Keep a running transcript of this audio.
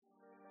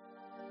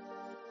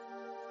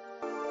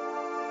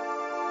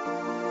Well,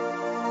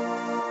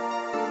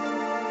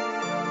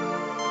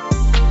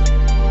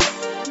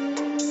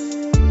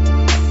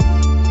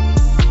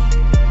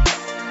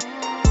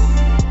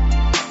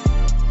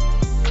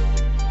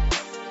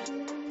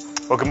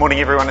 good morning,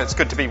 everyone. It's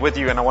good to be with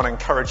you, and I want to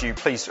encourage you,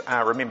 please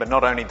remember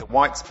not only the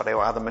Whites, but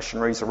our other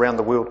missionaries around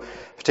the world,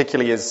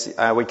 particularly as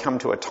we come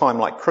to a time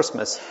like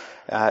Christmas.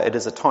 It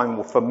is a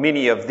time for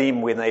many of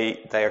them when they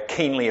are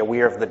keenly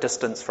aware of the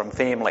distance from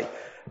family.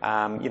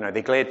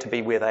 They're glad to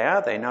be where they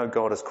are. They know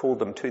God has called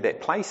them to that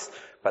place,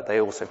 but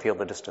they also feel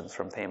the distance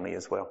from family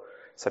as well.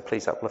 So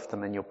please uplift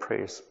them in your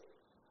prayers.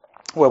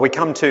 Well, we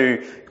come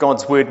to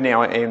God's Word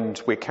now,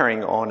 and we're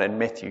carrying on in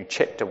Matthew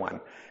chapter 1.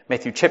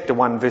 Matthew chapter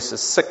 1,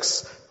 verses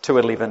 6 to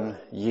 11.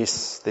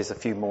 Yes, there's a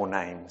few more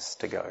names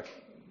to go.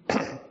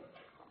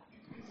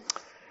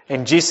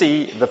 And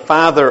Jesse, the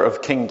father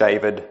of King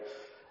David.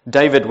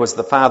 David was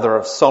the father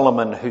of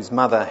Solomon, whose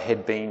mother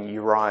had been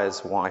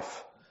Uriah's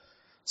wife.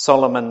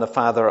 Solomon, the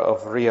father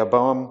of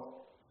Rehoboam.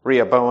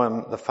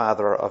 Rehoboam, the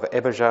father of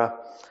Abijah.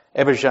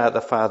 Abijah,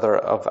 the father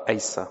of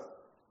Asa.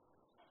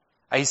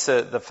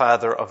 Asa, the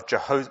father of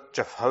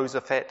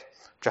Jehoshaphat.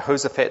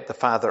 Jehoshaphat, the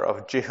father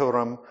of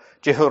Jehoram.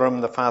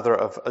 Jehoram, the father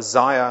of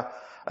Uzziah.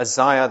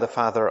 Uzziah, the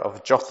father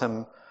of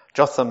Jotham.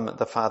 Jotham,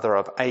 the father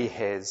of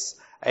Ahaz.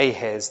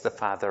 Ahaz, the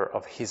father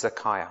of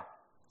Hezekiah.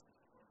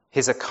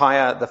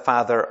 Hezekiah, the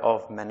father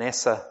of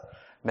Manasseh.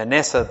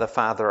 Manasseh, the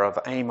father of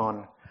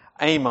Amon.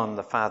 Amon,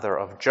 the father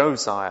of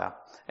Josiah.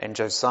 And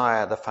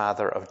Josiah, the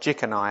father of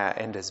Jeconiah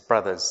and his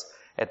brothers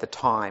at the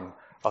time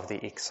of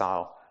the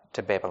exile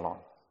to Babylon.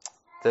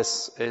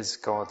 This is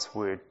God's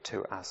word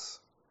to us.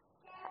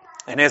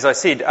 And as I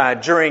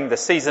said, during the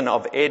season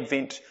of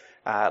Advent,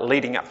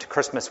 leading up to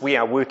Christmas, we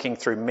are working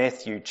through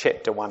Matthew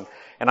chapter 1.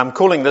 And I'm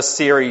calling this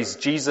series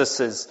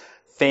Jesus'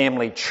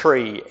 Family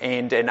Tree.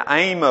 And an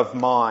aim of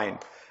mine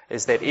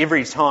is that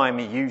every time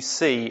you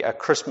see a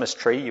Christmas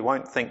tree, you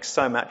won't think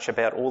so much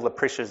about all the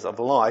pressures of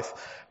life,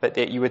 but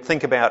that you would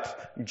think about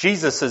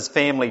Jesus'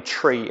 family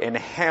tree and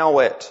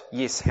how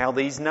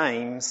these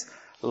names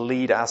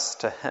lead us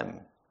to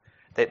Him.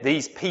 That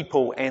these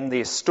people and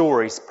their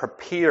stories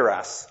prepare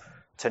us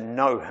to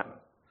know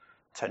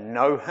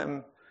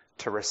Him,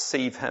 to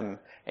receive Him,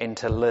 and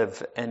to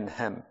live in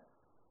Him.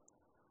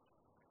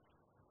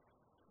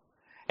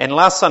 And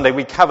last Sunday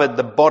we covered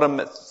the bottom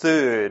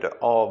third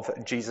of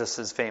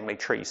Jesus' family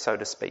tree, so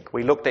to speak.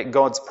 We looked at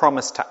God's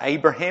promise to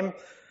Abraham,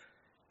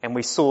 and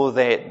we saw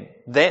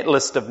that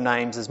list of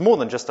names is more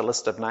than just a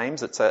list of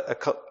names. It's a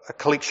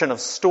collection of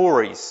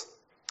stories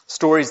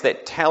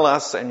that tell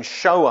us and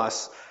show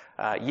us,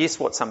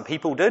 what some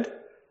people did,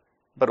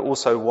 but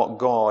also what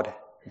God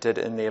did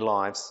in their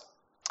lives.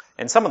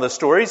 And some of the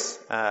stories,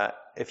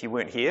 if you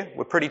weren't here,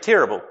 were pretty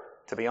terrible,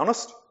 to be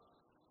honest.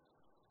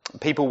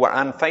 People were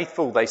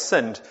unfaithful, they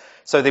sinned.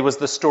 So there was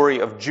the story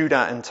of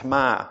Judah and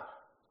Tamar.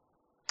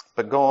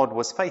 But God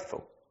was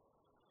faithful,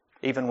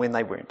 even when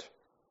they weren't.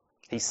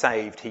 He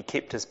saved, He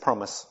kept His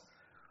promise.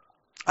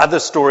 Other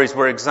stories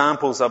were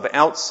examples of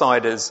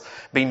outsiders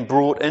being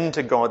brought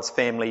into God's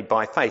family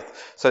by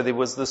faith. So there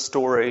was the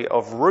story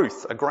of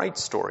Ruth, a great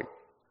story.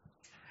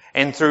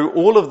 And through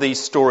all of these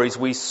stories,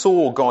 we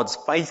saw God's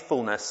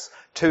faithfulness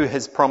to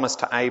His promise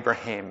to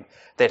Abraham,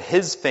 that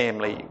his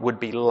family would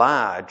be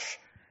large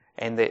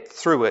and that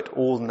through it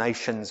all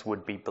nations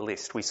would be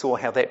blessed. We saw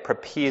how that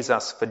prepares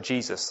us for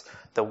Jesus,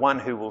 the one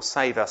who will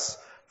save us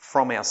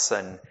from our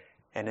sin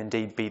and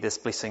indeed be this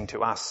blessing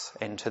to us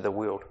and to the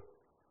world.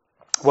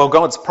 Well,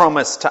 God's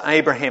promise to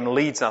Abraham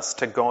leads us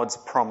to God's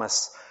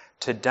promise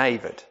to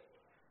David,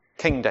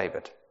 King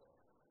David.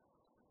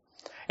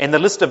 And the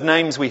list of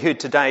names we heard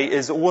today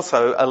is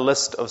also a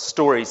list of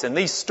stories. And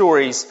these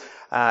stories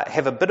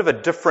have a bit of a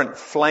different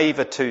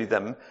flavour to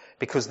them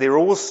because they're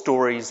all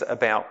stories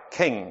about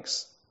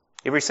kings.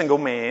 Every single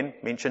man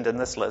mentioned in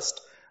this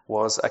list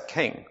was a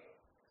king.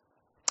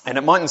 And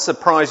it mightn't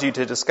surprise you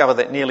to discover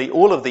that nearly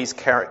all of these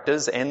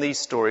characters and these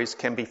stories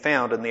can be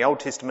found in the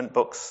Old Testament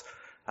books,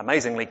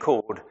 amazingly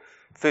called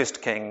 1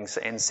 Kings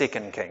and 2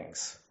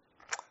 Kings.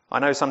 I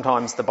know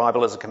sometimes the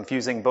Bible is a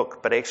confusing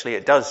book, but actually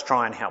it does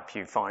try and help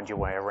you find your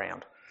way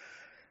around.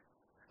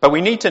 But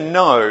we need to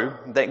know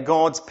that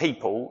God's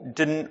people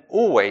didn't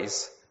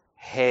always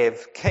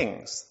have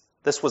kings.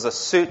 This was a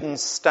certain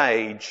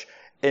stage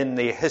in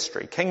their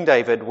history. King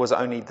David was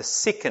only the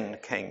second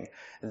king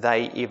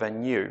they ever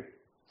knew.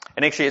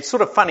 And actually it's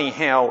sort of funny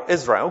how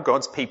Israel,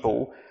 God's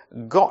people,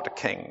 got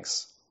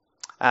kings.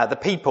 The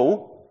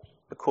people,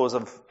 because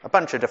of a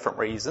bunch of different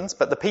reasons,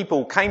 but the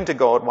people came to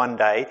God one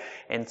day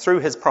and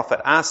through His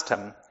prophet asked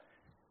Him,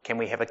 can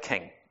we have a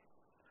king?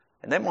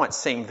 And that might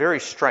seem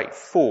very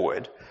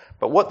straightforward,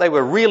 but what they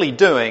were really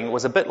doing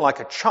was a bit like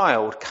a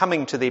child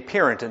coming to their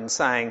parent and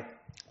saying,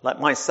 like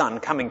my son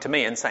coming to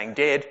me and saying,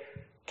 Dad,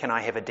 can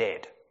I have a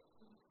dad?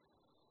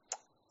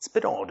 It's a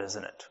bit odd,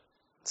 isn't it?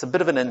 It's a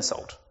bit of an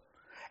insult.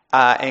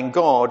 And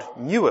God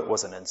knew it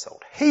was an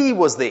insult. He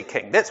was their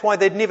king. That's why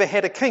they'd never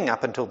had a king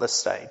up until this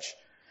stage.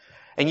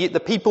 And yet the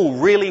people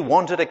really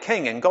wanted a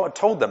king, and God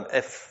told them,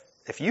 if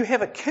you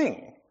have a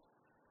king,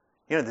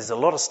 There's a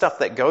lot of stuff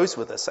that goes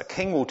with this. A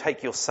king will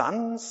take your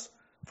sons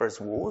for his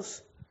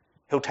wars.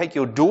 He'll take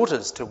your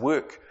daughters to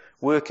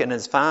work in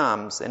his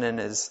farms and in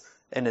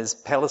his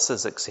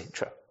palaces,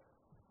 etc.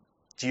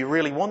 Do you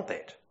really want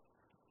that?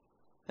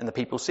 And the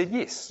people said,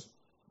 yes.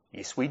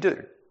 Yes, we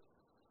do.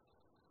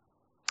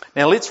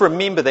 Now let's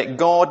remember that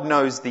God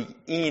knows the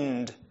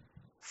end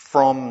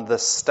from the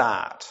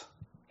start.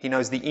 He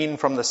knows the end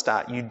from the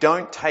start. You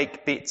don't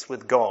take bets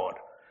with God.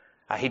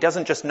 He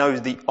doesn't just know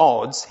the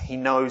odds, he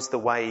knows the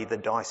way the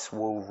dice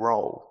will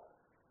roll.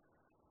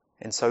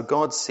 And so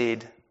God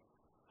said,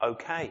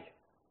 okay,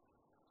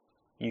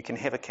 you can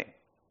have a king.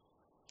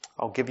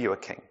 I'll give you a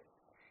king.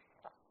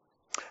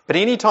 But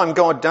anytime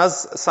God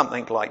does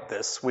something like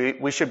this,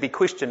 we should be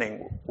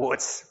questioning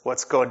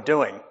what's God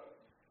doing?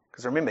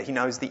 Because remember, he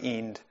knows the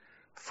end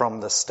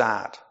from the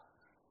start.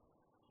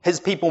 His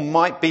people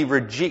might be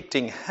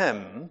rejecting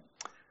him.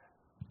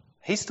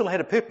 He still had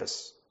a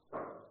purpose.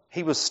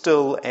 He was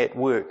still at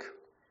work.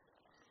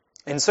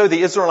 And so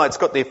the Israelites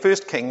got their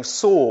first king,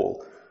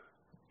 Saul.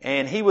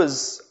 And he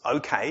was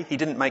okay. He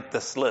didn't make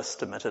this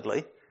list,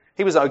 admittedly.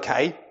 He was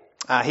okay.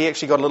 He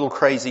actually got a little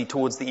crazy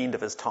towards the end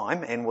of his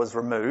time and was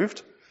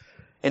removed.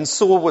 And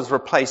Saul was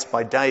replaced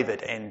by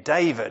David. And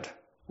David,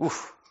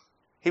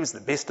 he was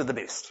the best of the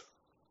best.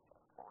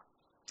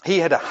 He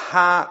had a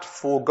heart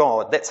for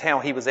God. That's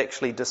how he was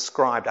actually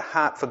described, a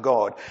heart for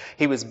God.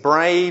 He was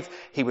brave,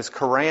 he was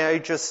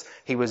courageous,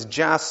 he was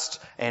just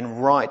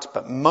and right.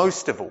 But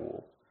most of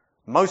all,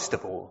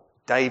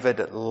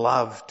 David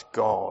loved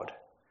God.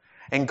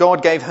 And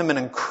God gave him an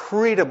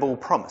incredible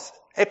promise,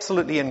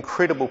 absolutely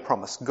incredible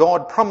promise.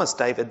 God promised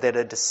David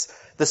that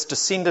this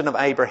descendant of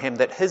Abraham,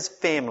 that his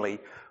family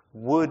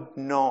would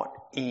not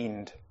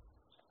end.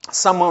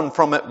 Someone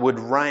from it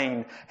would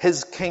reign.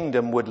 His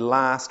kingdom would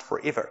last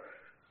forever.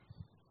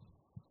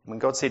 When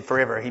God said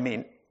forever, he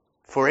meant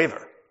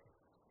forever.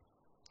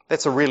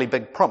 That's a really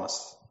big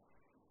promise.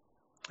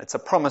 It's a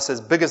promise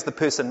as big as the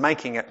person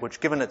making it, which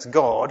given it's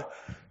God,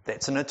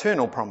 that's an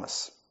eternal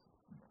promise.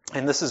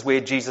 And this is where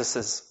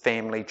Jesus'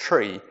 family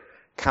tree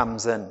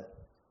comes in.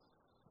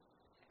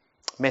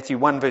 Matthew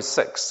 1 verse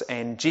 6,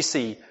 and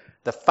Jesse,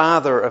 the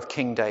father of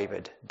King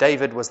David.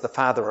 David was the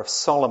father of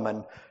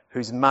Solomon,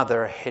 whose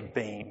mother had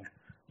been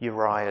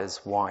Uriah's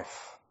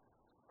wife.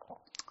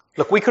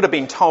 Look, we could have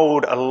been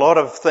told a lot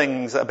of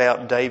things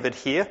about David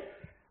here.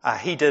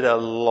 He did a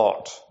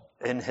lot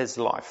in his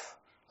life,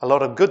 a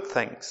lot of good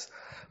things.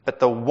 But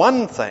the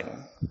one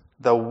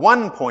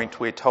point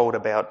we're told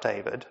about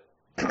David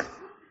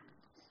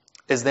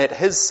is that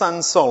his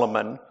son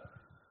Solomon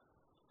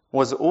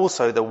was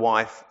also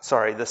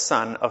the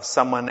son of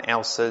someone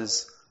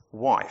else's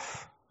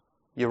wife,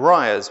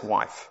 Uriah's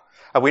wife.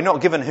 We're not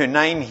given her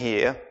name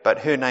here, but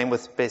her name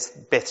was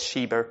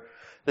Bathsheba.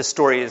 The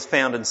story is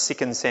found in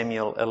 2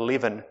 Samuel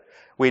 11,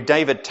 where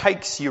David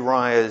takes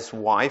Uriah's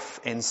wife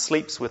and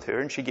sleeps with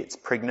her, and she gets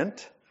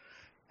pregnant.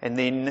 And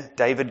then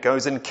David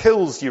goes and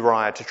kills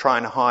Uriah to try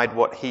and hide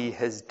what he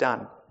has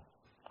done.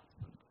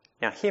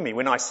 Now hear me,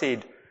 when I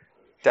said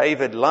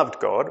David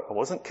loved God, I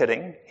wasn't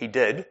kidding, he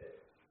did.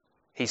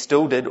 He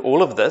still did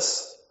all of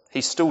this.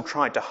 He still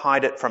tried to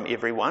hide it from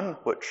everyone,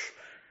 which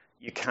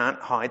you can't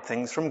hide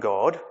things from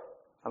God.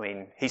 I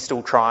mean, he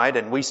still tried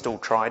and we still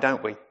try,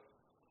 don't we?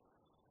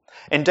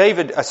 And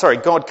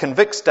God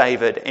convicts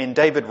David, and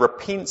David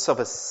repents of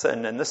his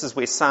sin, and this is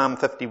where Psalm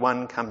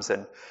 51 comes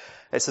in.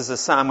 This is a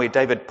psalm where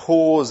David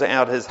pours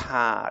out his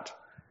heart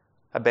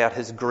about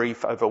his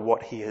grief over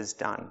what he has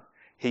done.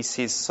 He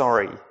says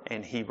sorry,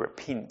 and he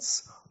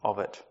repents of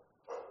it.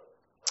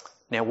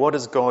 Now, what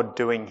is God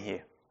doing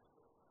here?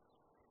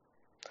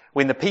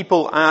 When the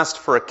people asked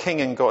for a king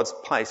in God's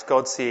place,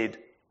 God said,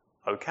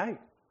 okay.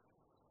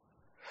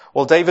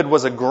 Well, David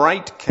was a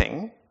great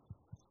king.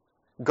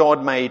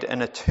 God made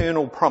an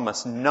eternal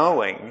promise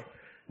knowing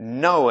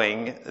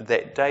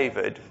that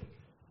David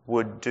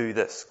would do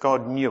this.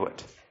 God knew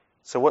it.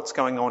 So what's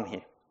going on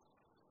here?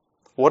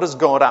 What is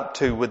God up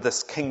to with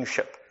this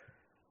kingship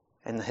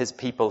and his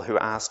people who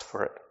asked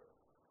for it?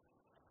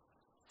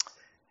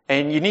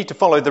 And you need to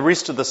follow the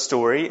rest of the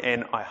story,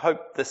 and I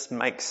hope this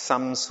makes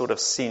some sort of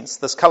sense.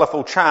 This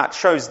colourful chart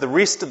shows the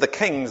rest of the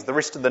kings, the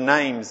rest of the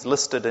names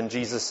listed in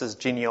Jesus'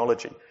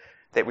 genealogy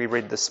that we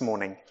read this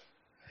morning.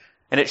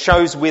 And it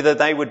shows whether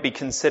they would be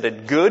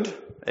considered good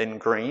in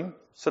green,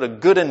 sort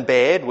of good and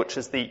bad, which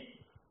is the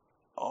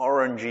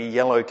orangey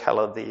yellow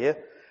colour there,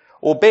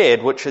 or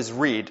bad, which is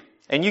red.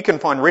 And you can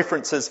find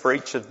references for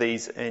each of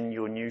these in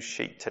your news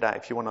sheet today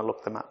if you want to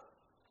look them up.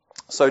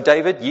 So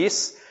David,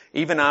 yes,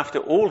 even after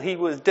all he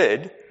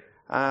did,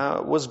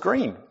 was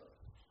green.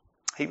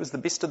 He was the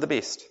best of the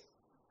best.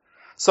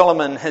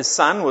 Solomon, his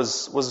son,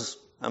 was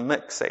a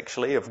mix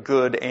actually of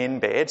good and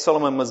bad.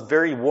 Solomon was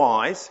very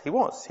wise. He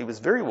was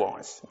very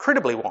wise,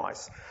 incredibly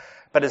wise.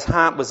 But his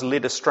heart was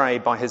led astray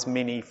by his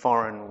many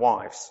foreign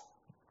wives.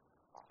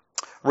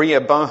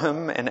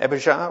 Rehoboam and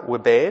Abijah were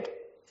bad.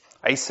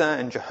 Asa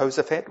and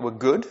Jehoshaphat were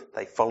good.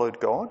 They followed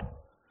God.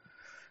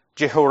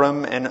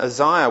 Jehoram and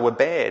Uzziah were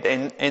bad.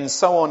 And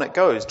so on it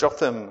goes.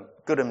 Jotham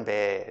good and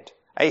bad.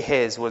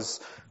 Ahaz was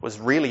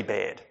really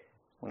bad.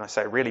 When I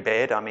say really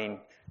bad, I mean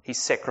he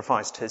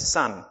sacrificed his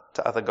son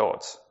to other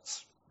gods.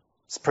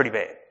 It's pretty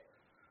bad.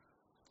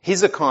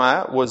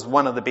 Hezekiah was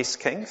one of the best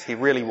kings. He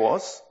really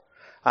was.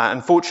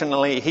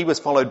 Unfortunately, he was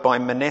followed by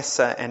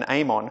Manasseh and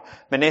Amon.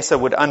 Manasseh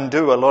would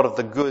undo a lot of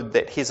the good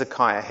that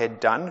Hezekiah had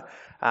done.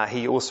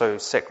 He also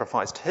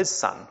sacrificed his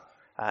son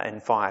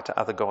in fire to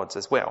other gods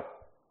as well.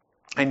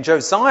 And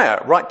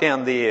Josiah, right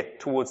down there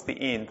towards the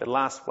end, the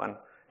last one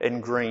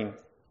in green,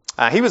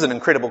 he was an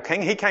incredible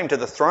king. He came to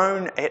the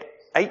throne at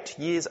 8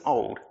 years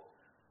old.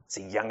 It's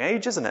a young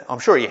age, isn't it? I'm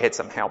sure he had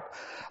some help.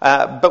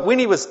 But when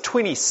he was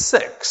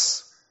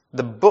 26,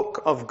 the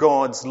book of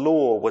God's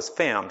law was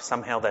found.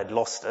 Somehow they'd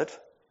lost it.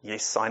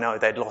 Yes, I know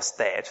they'd lost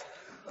that.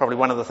 Probably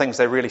one of the things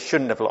they really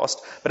shouldn't have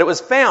lost. But it was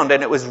found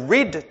and it was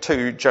read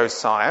to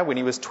Josiah when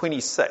he was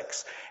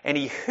 26. And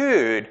he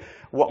heard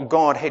what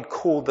God had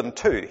called them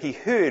to. He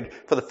heard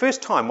for the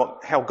first time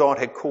how God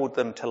had called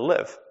them to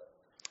live.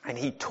 And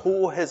he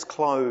tore his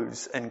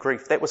clothes in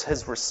grief. That was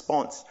his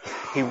response.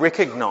 He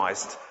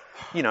recognized,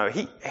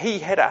 he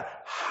had a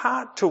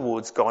heart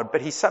towards God,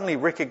 but he suddenly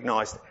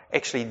recognized,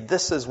 actually,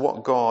 this is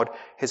what God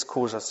has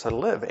caused us to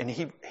live. And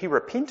he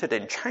repented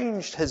and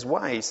changed his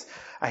ways.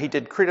 He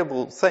did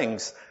credible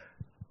things.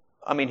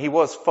 I mean, he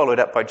was followed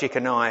up by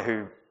Jeconiah,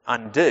 who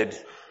undid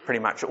pretty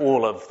much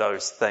all of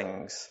those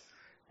things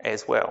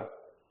as well.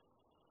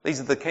 These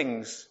are the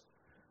kings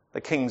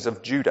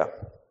of Judah,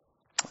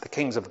 the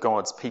kings of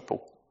God's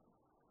people.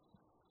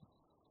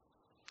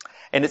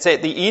 And it's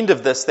at the end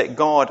of this that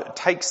God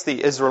takes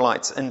the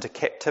Israelites into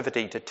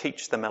captivity to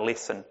teach them a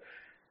lesson.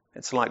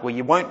 It's like, well,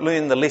 you won't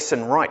learn the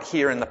lesson right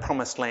here in the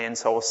promised land,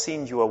 so I'll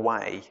send you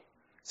away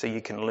so you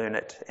can learn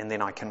it, and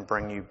then I can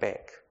bring you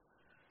back.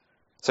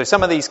 So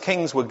some of these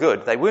kings were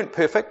good. They weren't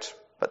perfect,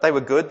 but they were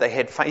good. They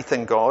had faith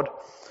in God.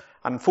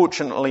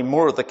 Unfortunately,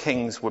 more of the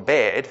kings were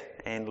bad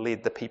and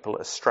led the people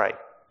astray.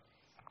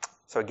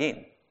 So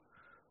again,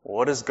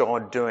 what is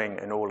God doing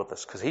in all of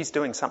this? Because he's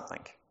doing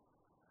something.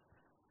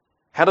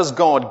 How does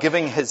God,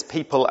 giving his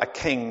people a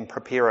king,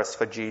 prepare us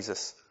for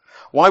Jesus?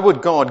 Why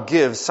would God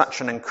give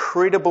such an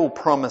incredible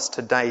promise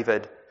to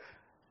David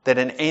that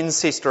an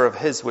ancestor of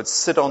his would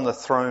sit on the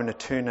throne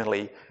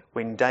eternally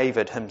when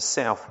David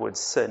himself would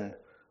sin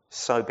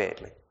so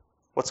badly?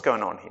 What's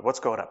going on here? What's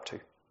God up to?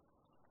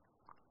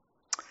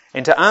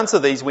 And to answer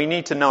these, we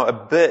need to know a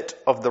bit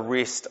of the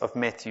rest of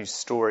Matthew's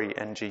story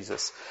in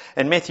Jesus.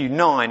 In Matthew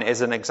 9, as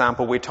an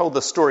example, we're told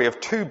the story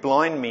of two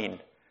blind men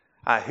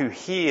who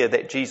hear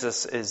that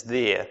Jesus is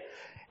there,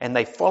 and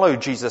they follow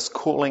Jesus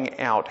calling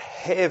out,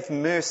 "Have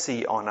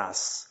mercy on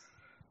us,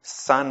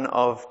 Son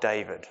of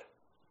David."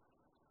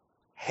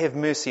 Have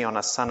mercy on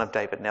us, Son of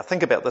David. Now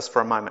think about this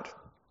for a moment.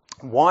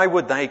 Why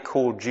would they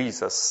call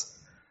Jesus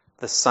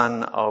the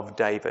Son of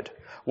David?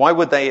 Why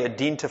would they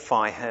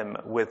identify him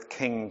with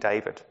King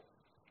David?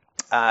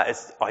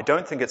 I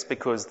don't think it's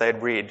because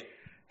they'd read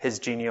his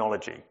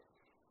genealogy.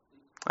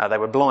 They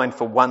were blind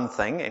for one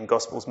thing, and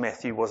Gospels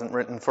Matthew wasn't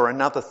written for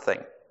another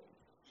thing.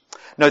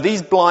 No,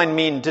 these blind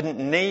men didn't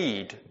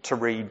need to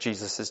read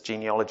Jesus'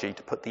 genealogy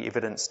to put the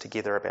evidence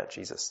together about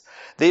Jesus.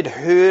 They'd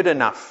heard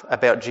enough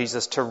about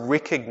Jesus to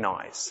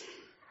recognize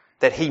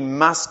that he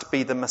must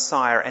be the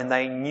Messiah, and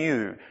they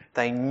knew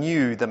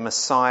the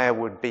Messiah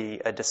would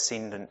be a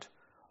descendant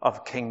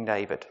of King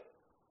David.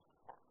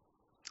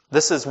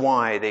 This is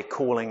why they're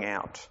calling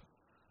out,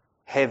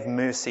 "Have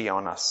mercy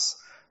on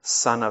us,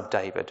 Son of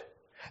David."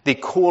 They're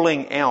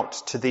calling out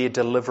to their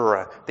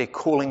deliverer. They're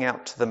calling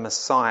out to the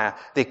Messiah.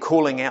 They're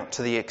calling out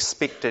to the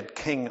expected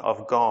King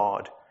of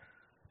God.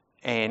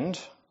 And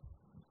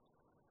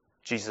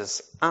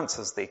Jesus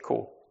answers their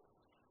call.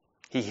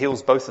 He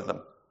heals both of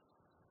them.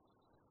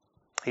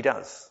 He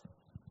does.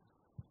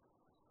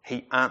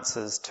 He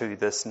answers to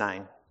this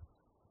name.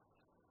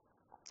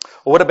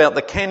 Or what about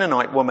the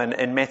Canaanite woman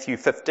in Matthew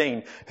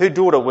 15? Her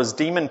daughter was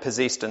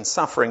demon-possessed and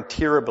suffering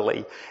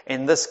terribly.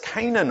 And this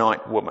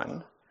Canaanite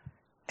woman,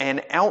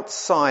 an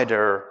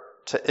outsider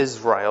to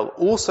Israel,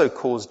 also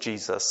calls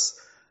Jesus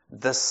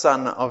the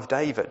Son of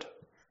David.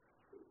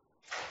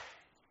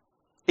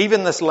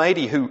 Even this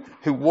lady who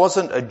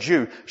wasn't a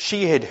Jew,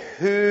 she had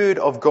heard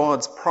of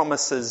God's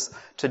promises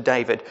to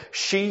David.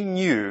 She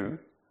knew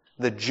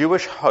the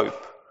Jewish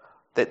hope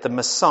that the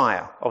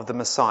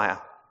Messiah.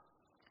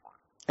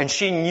 And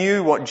she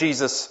knew what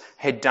Jesus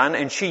had done,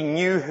 and she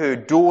knew her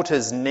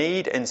daughter's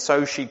need, and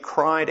so she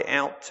cried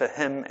out to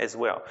him as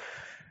well.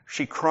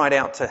 She cried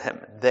out to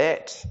him.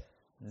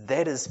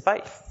 That is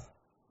faith.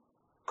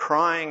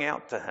 Crying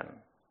out to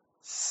him,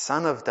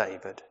 "Son of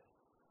David,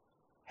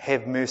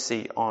 have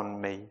mercy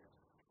on me."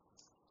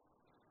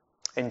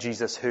 And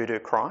Jesus heard her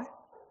cry.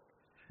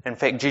 In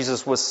fact,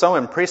 Jesus was so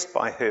impressed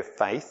by her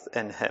faith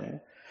in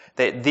him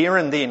that there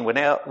and then,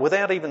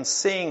 without even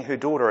seeing her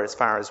daughter as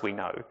far as we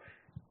know,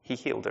 he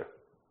healed her.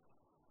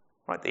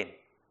 Right then.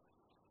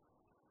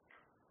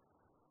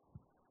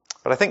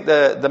 But I think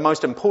the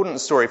most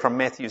important story from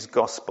Matthew's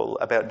Gospel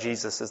about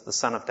Jesus as the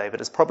Son of David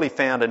is probably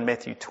found in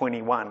Matthew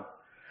 21.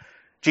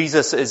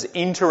 Jesus is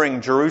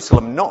entering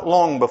Jerusalem not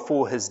long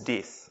before his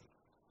death.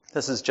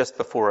 This is just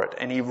before it.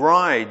 And he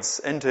rides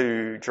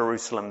into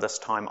Jerusalem this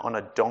time on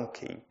a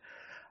donkey,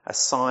 a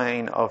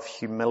sign of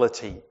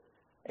humility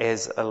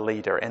as a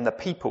leader. And the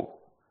people,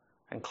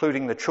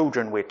 including the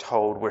children, we're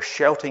told, were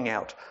shouting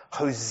out,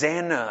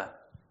 "Hosanna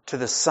to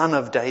the Son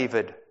of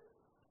David.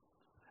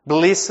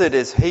 Blessed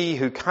is he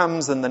who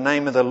comes in the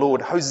name of the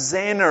Lord.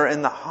 Hosanna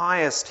in the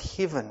highest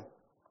heaven."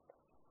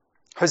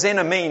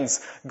 Hosanna means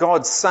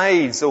God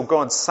saves or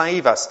God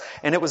save us.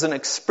 And it was an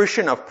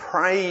expression of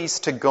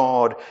praise to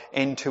God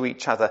and to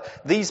each other.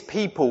 These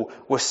people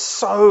were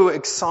so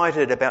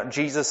excited about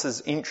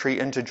Jesus' entry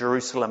into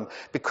Jerusalem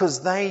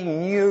because they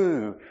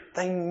knew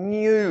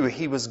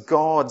he was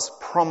God's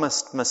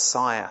promised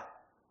Messiah.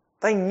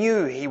 They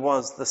knew he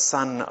was the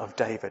Son of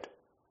David.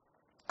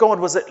 God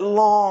was at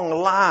long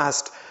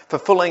last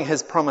fulfilling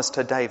his promise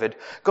to David.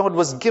 God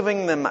was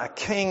giving them a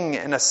king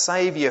and a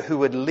saviour who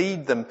would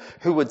lead them,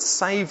 who would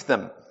save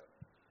them.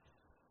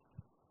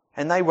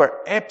 And they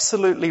were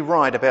absolutely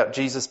right about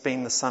Jesus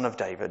being the Son of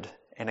David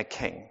and a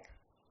king.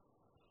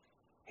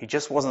 He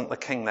just wasn't the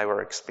king they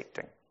were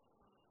expecting.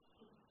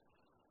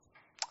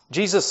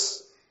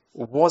 Jesus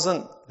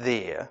wasn't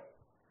there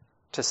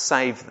to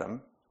save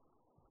them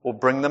or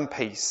bring them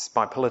peace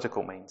by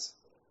political means.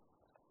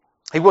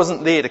 He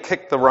wasn't there to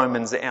kick the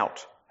Romans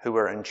out who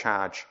were in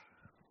charge.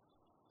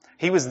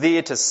 He was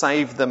there to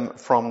save them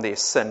from their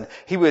sin.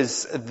 He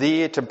was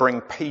there to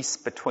bring peace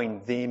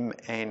between them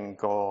and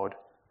God.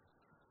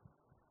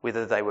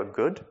 Whether they were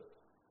good,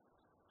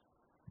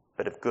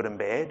 bit of good and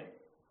bad,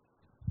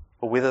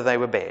 or whether they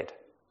were bad.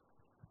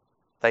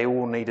 They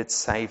all needed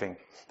saving.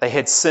 They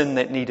had sin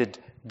that needed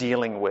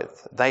dealing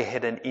with. They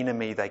had an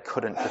enemy they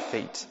couldn't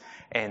defeat.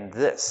 And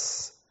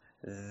this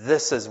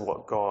is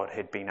what God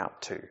had been up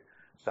to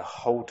the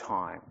whole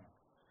time.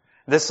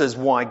 This is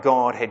why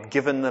God had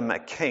given them a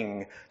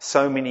king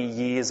so many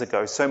years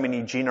ago, so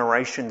many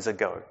generations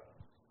ago,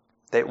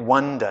 that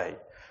one day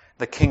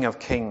the King of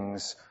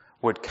Kings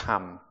would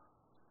come.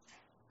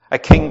 A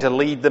king to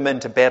lead them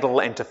into battle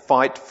and to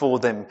fight for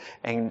them.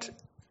 And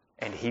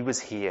he was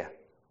here.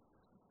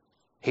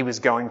 He was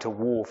going to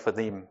war for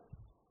them.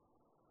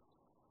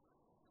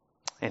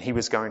 And he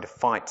was going to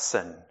fight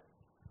sin.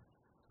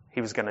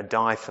 He was going to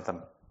die for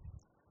them.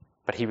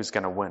 But he was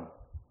going to win.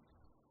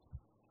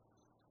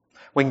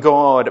 When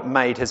God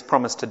made his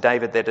promise to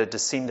David that a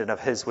descendant of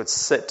his would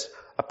sit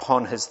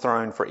upon his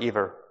throne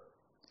forever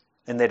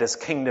and that his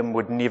kingdom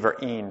would never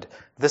end,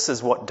 this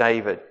is what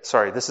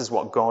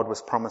God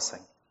was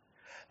promising.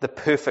 The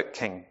perfect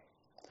king,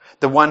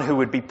 the one who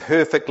would be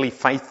perfectly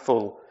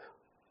faithful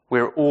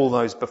where all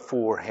those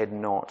before had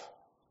not.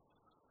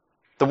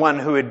 The one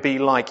who would be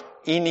like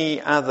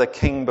any other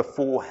king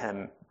before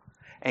him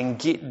and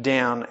get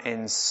down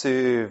and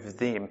serve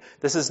them.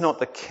 This is not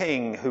the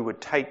king who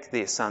would take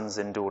their sons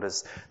and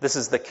daughters. This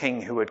is the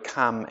king who would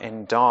come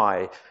and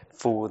die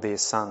for their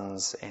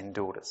sons and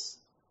daughters.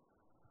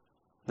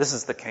 This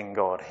is the king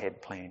God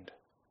had planned.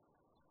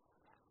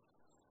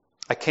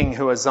 A king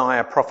who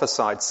Isaiah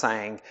prophesied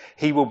saying,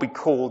 "He will be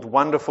called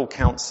Wonderful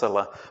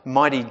Counselor,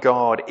 Mighty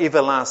God,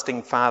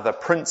 Everlasting Father,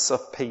 Prince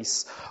of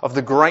Peace. Of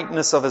the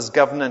greatness of his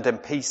government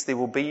and peace there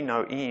will be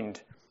no end.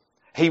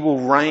 He will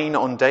reign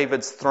on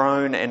David's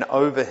throne and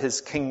over his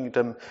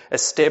kingdom,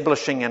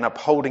 establishing and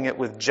upholding it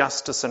with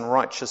justice and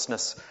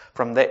righteousness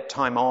from that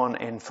time on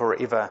and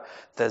forever.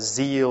 The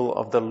zeal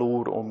of the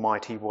Lord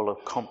Almighty will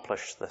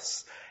accomplish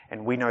this."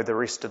 And we know the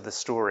rest of the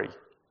story.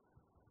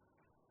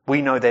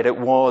 We know that it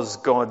was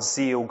God's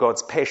zeal,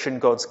 God's passion,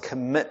 God's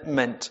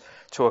commitment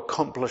to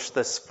accomplish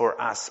this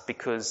for us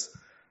because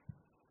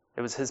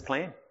it was his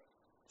plan.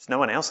 It's no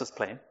one else's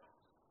plan,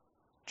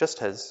 just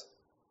his.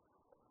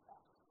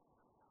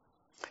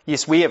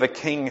 Yes, we have a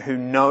king who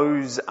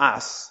knows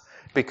us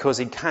because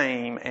he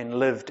came and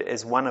lived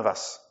as one of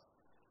us.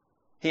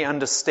 He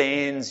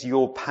understands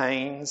your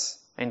pains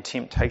and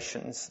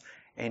temptations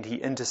and he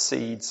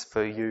intercedes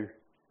for you.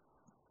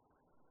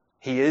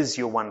 He is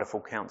your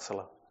wonderful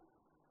counselor.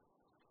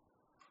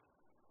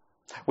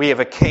 We have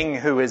a king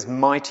who is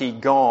mighty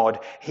God.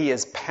 He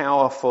is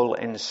powerful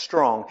and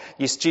strong.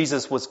 Yes,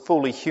 Jesus was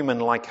fully human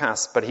like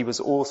us, but he was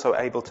also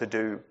able to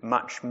do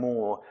much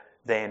more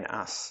than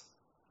us.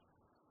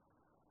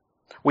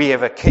 We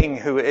have a king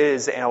who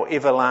is our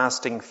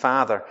everlasting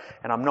Father.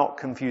 And I'm not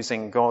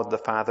confusing God the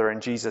Father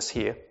and Jesus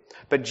here.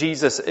 But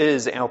Jesus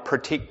is our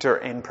protector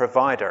and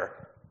provider,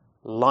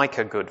 like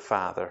a good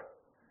father.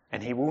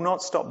 And he will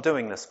not stop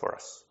doing this for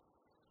us.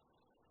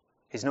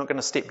 He's not going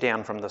to step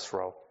down from this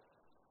role.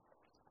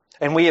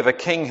 And we have a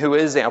king who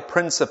is our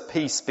Prince of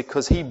Peace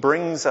because he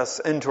brings us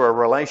into a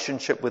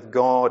relationship with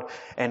God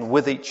and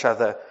with each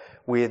other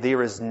where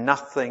there is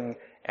nothing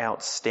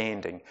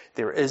outstanding.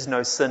 There is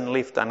no sin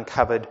left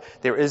uncovered.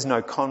 There is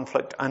no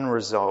conflict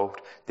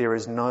unresolved. There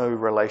is no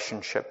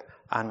relationship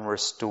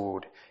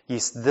unrestored.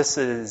 Yes, this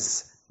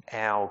is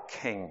our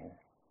King.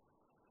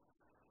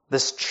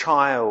 This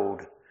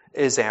child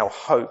is our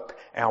hope,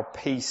 our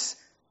peace.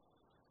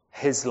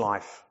 His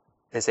life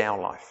is our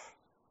life.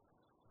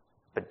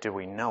 But do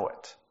we know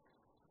it?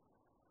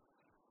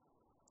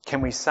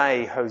 Can we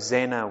say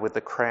Hosanna with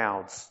the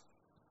crowds?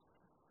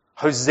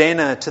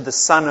 Hosanna to the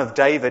Son of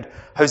David.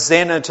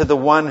 Hosanna to the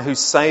one who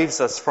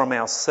saves us from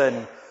our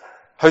sin.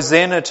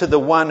 Hosanna to the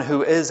one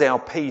who is our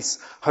peace.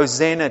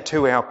 Hosanna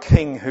to our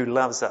King who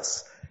loves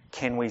us.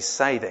 Can we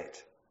say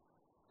that?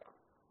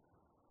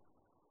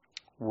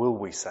 Will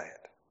we say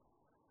it?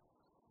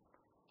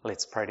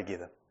 Let's pray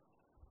together.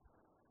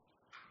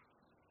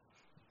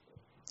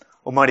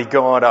 Almighty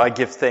God, I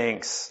give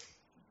thanks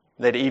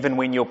that even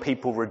when your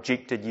people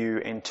rejected you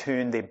and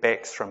turned their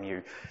backs from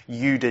you,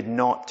 you did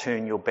not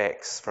turn your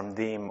backs from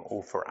them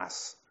or for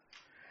us.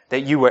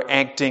 That you were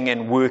acting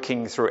and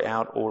working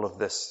throughout all of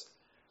this.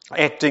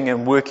 Acting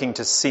and working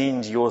to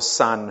send your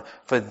Son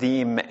for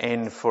them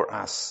and for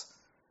us.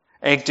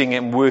 Acting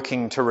and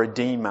working to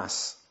redeem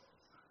us.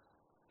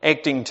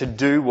 Acting to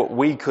do what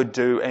we could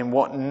do and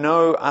what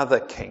no other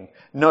king,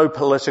 no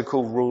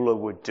political ruler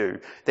would do.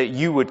 That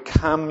you would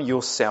come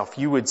yourself,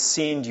 you would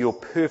send your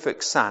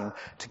perfect Son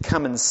to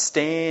come and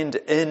stand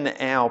in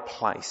our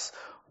place.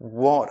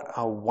 What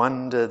a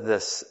wonder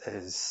this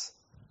is.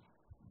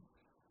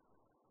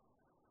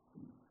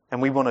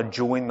 And we want to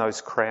join those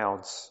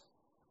crowds.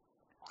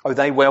 Oh,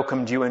 they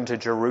welcomed you into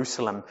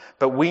Jerusalem,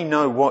 but we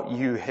know what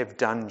you have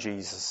done,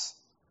 Jesus.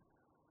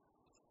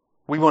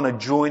 We want to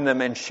join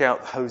them and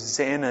shout,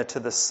 Hosanna to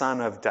the Son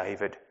of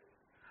David.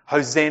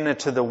 Hosanna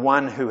to the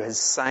one who has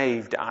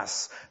saved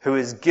us, who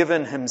has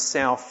given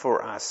himself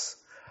for us.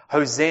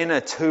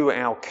 Hosanna to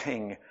our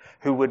King,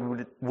 who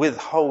would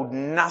withhold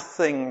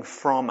nothing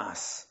from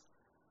us.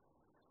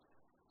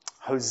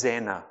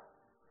 Hosanna.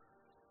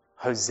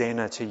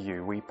 Hosanna to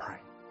you, we pray.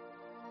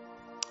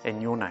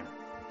 In your name,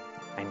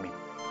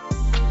 amen.